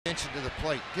attention to the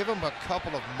plate. Give him a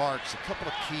couple of marks, a couple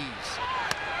of keys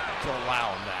to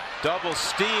allow him that. Double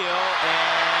steal,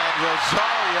 and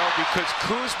Rosario, because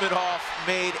Kouzmanoff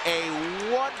made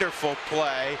a wonderful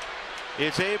play,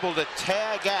 is able to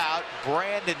tag out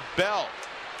Brandon Belt.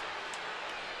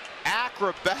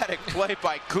 Acrobatic play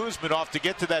by Kouzmanoff to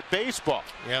get to that baseball.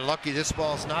 Yeah, lucky this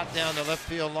ball's not down the left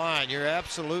field line. You're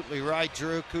absolutely right,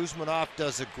 Drew. Kouzmanoff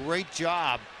does a great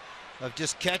job of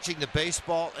just catching the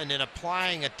baseball and then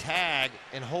applying a tag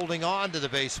and holding on to the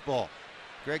baseball.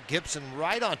 Greg Gibson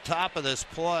right on top of this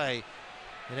play.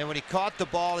 And then when he caught the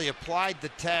ball, he applied the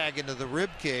tag into the rib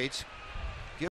cage.